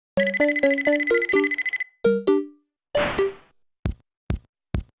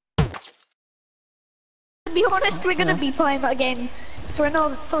honest, we're gonna be playing that game for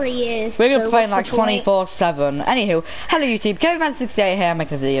another 3 years. We're gonna be playing like what's the point? 24/7. Anywho, hello YouTube, KevMan68 here,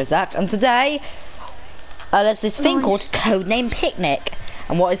 making a video of that, and today there's this thing called Codename Picnic.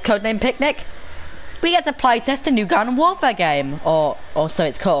 And what is Codename Picnic? We get to play test a new Garden Warfare game, or so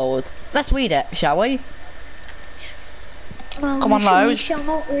it's called. Let's read it, shall we? Come on, load. We shall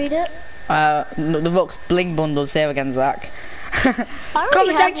not read it. The Rooks Bling bundles here again, Zach.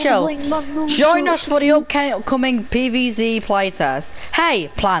 Confidential. Join us for the upcoming PVZ playtest. Hey,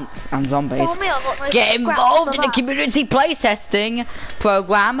 plants and zombies, get involved in the community playtesting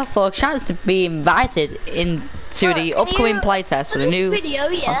program for a chance to be invited into the upcoming playtest for the new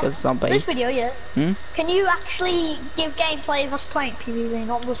zombie. This video, yeah. Can you actually give gameplay of us playing PVZ,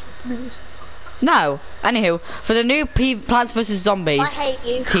 not just news? No. Anywho, for the new Plants vs Zombies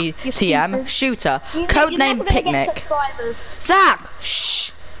TM shooter, Codename Picnic. Zach,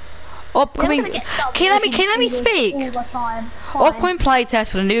 shh. Upcoming. Can you let me speak? Upcoming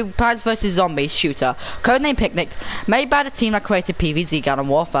playtest for the new Plants vs Zombies shooter, Codename Picnic, made by the team that created PVZ Garden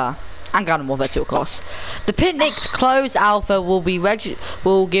Warfare. And Garden Warfare 2, of course. The Picnic's closed alpha will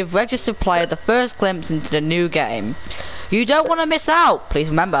give registered player the first glimpse into the new game. You don't want to miss out. Please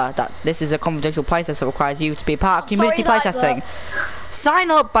remember that this is a confidential playtest that requires you to be part of community playtesting.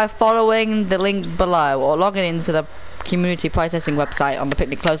 Sign up by following the link below or logging into the community playtesting website on the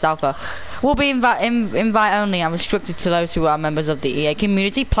Picnic closed alpha. Will be invite only and restricted to those who are members of the EA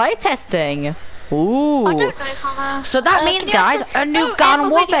community playtesting. Ooh. I don't know, so that means, guys, a new Garden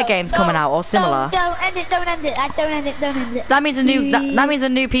Warfare game's coming out or similar. Don't end it. Don't end it. That means a new that means a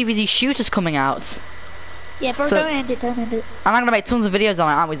new PVZ shooter's coming out. Yeah, bro, don't end it. And I'm gonna make tons of videos on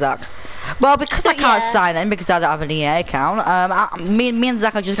it, aren't we, Zach? Well, because I can't sign in because I don't have an EA account. Me and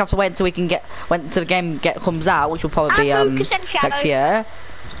Zach will just have to wait until we can until the game comes out, which will probably be next year.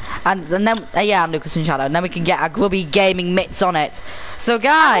 And then I'm Lucas and Shadow, and then we can get our grubby gaming mitts on it. So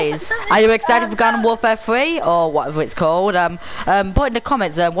guys, are you excited for Garden Warfare 3 or whatever it's called? Put in the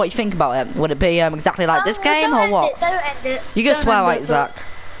comments what you think about it. Would it be exactly like this game or what? Don't end it. You can swear, right, Zach?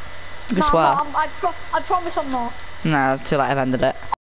 You can swear. I promise I'm not. No, it's too late. I've ended it.